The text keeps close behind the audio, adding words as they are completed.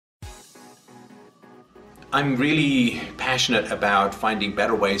I'm really passionate about finding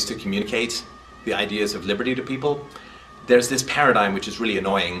better ways to communicate the ideas of liberty to people. There's this paradigm which is really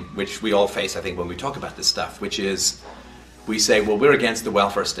annoying, which we all face, I think, when we talk about this stuff, which is we say, well, we're against the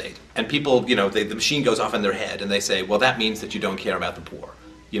welfare state. And people, the machine goes off in their head and they say, well, that means that you don't care about the poor.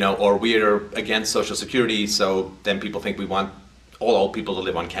 Or we're against Social Security, so then people think we want all old people to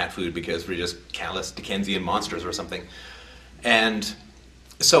live on cat food because we're just callous Dickensian monsters or something. And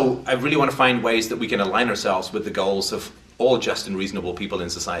so I really want to find ways that we can align ourselves with the goals of all just and reasonable people in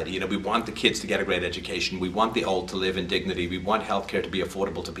society. We want the kids to get a great education, we want the old to live in dignity, we want healthcare to be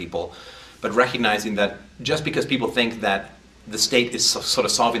affordable to people, but recognizing that just because people think that the state is sort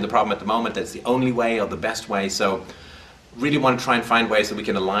of solving the problem at the moment, that's the only way or the best way. So really want to try and find ways that we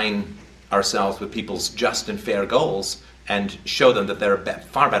can align ourselves with people's just and fair goals and show them that there are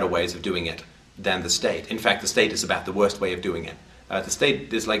far better ways of doing it than the state. In fact, the state is about the worst way of doing it. The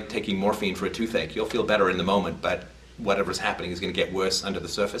state is like taking morphine for a toothache. You'll feel better in the moment, but whatever's happening is going to get worse under the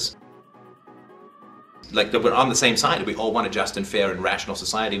surface. Like that we're on the same side. We all want a just and fair and rational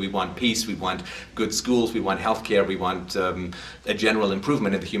society. We want peace, we want good schools, we want healthcare, we want a general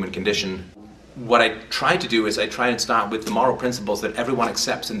improvement in the human condition. What I try to do is I try and start with the moral principles that everyone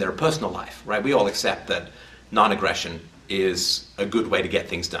accepts in their personal life, right? We all accept that non-aggression is a good way to get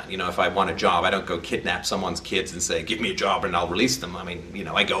things done. If I want a job, I don't go kidnap someone's kids and say, give me a job and I'll release them. I mean,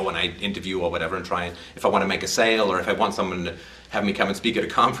 I go and I interview or whatever and try and, if I want to make a sale or if I want someone to have me come and speak at a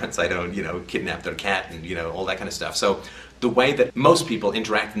conference, I don't, kidnap their cat and, all that kind of stuff. So the way that most people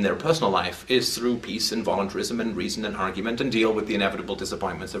interact in their personal life is through peace and voluntarism and reason and argument and deal with the inevitable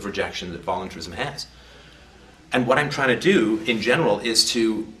disappointments of rejection that voluntarism has. And what I'm trying to do in general is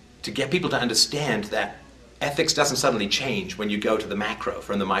to get people to understand that ethics doesn't suddenly change when you go to the macro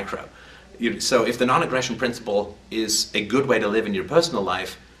from the micro. So if the non-aggression principle is a good way to live in your personal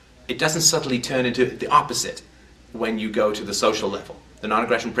life, it doesn't suddenly turn into the opposite when you go to the social level. The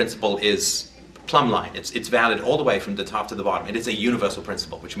non-aggression principle is plumb line. It's valid all the way from the top to the bottom. It is a universal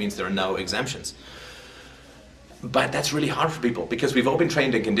principle, which means there are no exemptions. But that's really hard for people because we've all been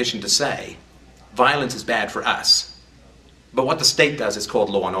trained and conditioned to say violence is bad for us. But what the state does is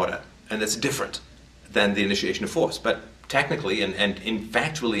called law and order, and that's different than the initiation of force. But technically and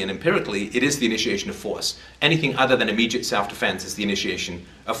factually and empirically, it is the initiation of force. Anything other than immediate self-defense is the initiation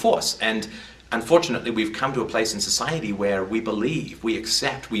of force. And unfortunately, we've come to a place in society where we believe, we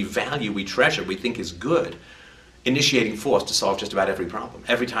accept, we value, we treasure, we think is good, initiating force to solve just about every problem.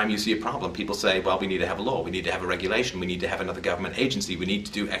 Every time you see a problem, people say, well, we need to have a law, we need to have a regulation, we need to have another government agency, we need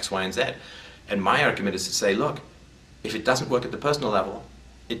to do X, Y, and Z. And my argument is to say, look, if it doesn't work at the personal level,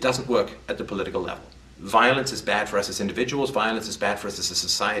 it doesn't work at the political level. Violence is bad for us as individuals, violence is bad for us as a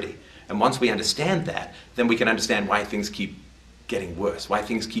society. And once we understand that, then we can understand why things keep getting worse, why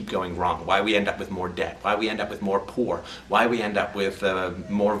things keep going wrong, why we end up with more debt, why we end up with more poor, why we end up with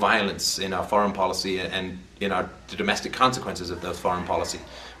more violence in our foreign policy and in the domestic consequences of those foreign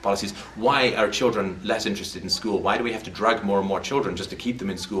policies, why are children less interested in school, why do we have to drug more and more children just to keep them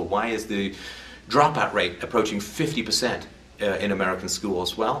in school, why is the dropout rate approaching 50% in American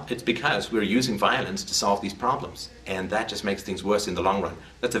schools? Well, it's because we're using violence to solve these problems, and that just makes things worse in the long run.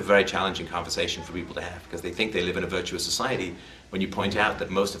 That's a very challenging conversation for people to have because they think they live in a virtuous society. When you point out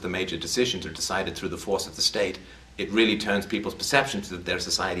that most of the major decisions are decided through the force of the state, it really turns people's perceptions of their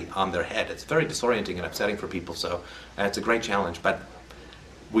society on their head. It's very disorienting and upsetting for people, so it's a great challenge. But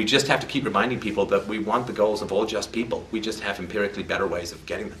we just have to keep reminding people that we want the goals of all just people. We just have empirically better ways of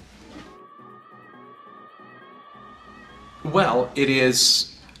getting them. Well, it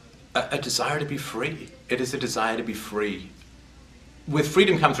is a desire to be free. It is a desire to be free. With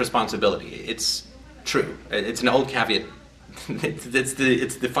freedom comes responsibility. It's true. It's an old caveat.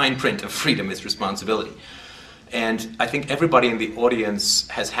 It's the fine print of freedom is responsibility. And I think everybody in the audience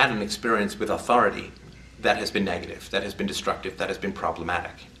has had an experience with authority that has been negative, that has been destructive, that has been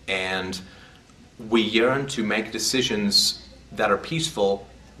problematic. And we yearn to make decisions that are peaceful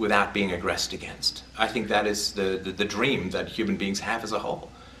without being aggressed against. I think that is the dream that human beings have as a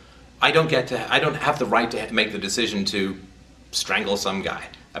whole. I don't have the right to make the decision to strangle some guy.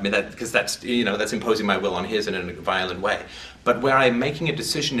 I mean, because that's imposing my will on his in a violent way. But where I'm making a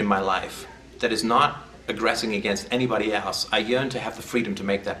decision in my life that is not aggressing against anybody else, I yearn to have the freedom to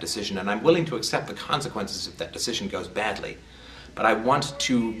make that decision, and I'm willing to accept the consequences if that decision goes badly. But I want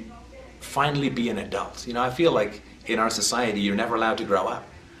to finally be an adult. I feel like in our society, you're never allowed to grow up.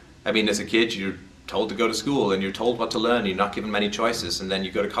 I mean, as a kid, you're told to go to school and you're told what to learn, you're not given many choices, and then you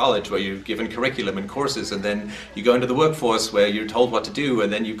go to college where you're given curriculum and courses, and then you go into the workforce where you're told what to do,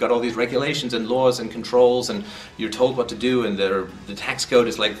 and then you've got all these regulations and laws and controls, and you're told what to do, and the tax code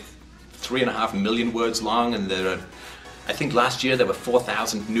is like 3.5 million words long, and there are, I think last year there were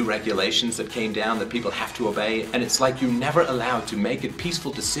 4,000 new regulations that came down that people have to obey, and it's like you're never allowed to make a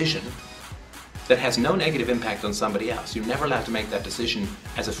peaceful decision that has no negative impact on somebody else. You're never allowed to make that decision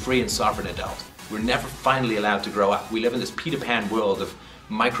as a free and sovereign adult. We're never finally allowed to grow up. We live in this Peter Pan world of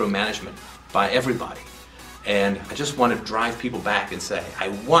micromanagement by everybody. And I just want to drive people back and say, I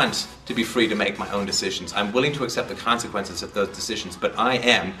want to be free to make my own decisions. I'm willing to accept the consequences of those decisions, but I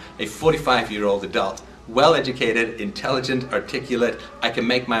am a 45-year-old adult, well-educated, intelligent, articulate. I can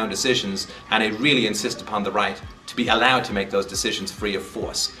make my own decisions, and I really insist upon the right to be allowed to make those decisions free of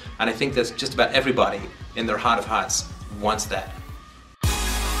force. And I think that just about everybody in their heart of hearts wants that.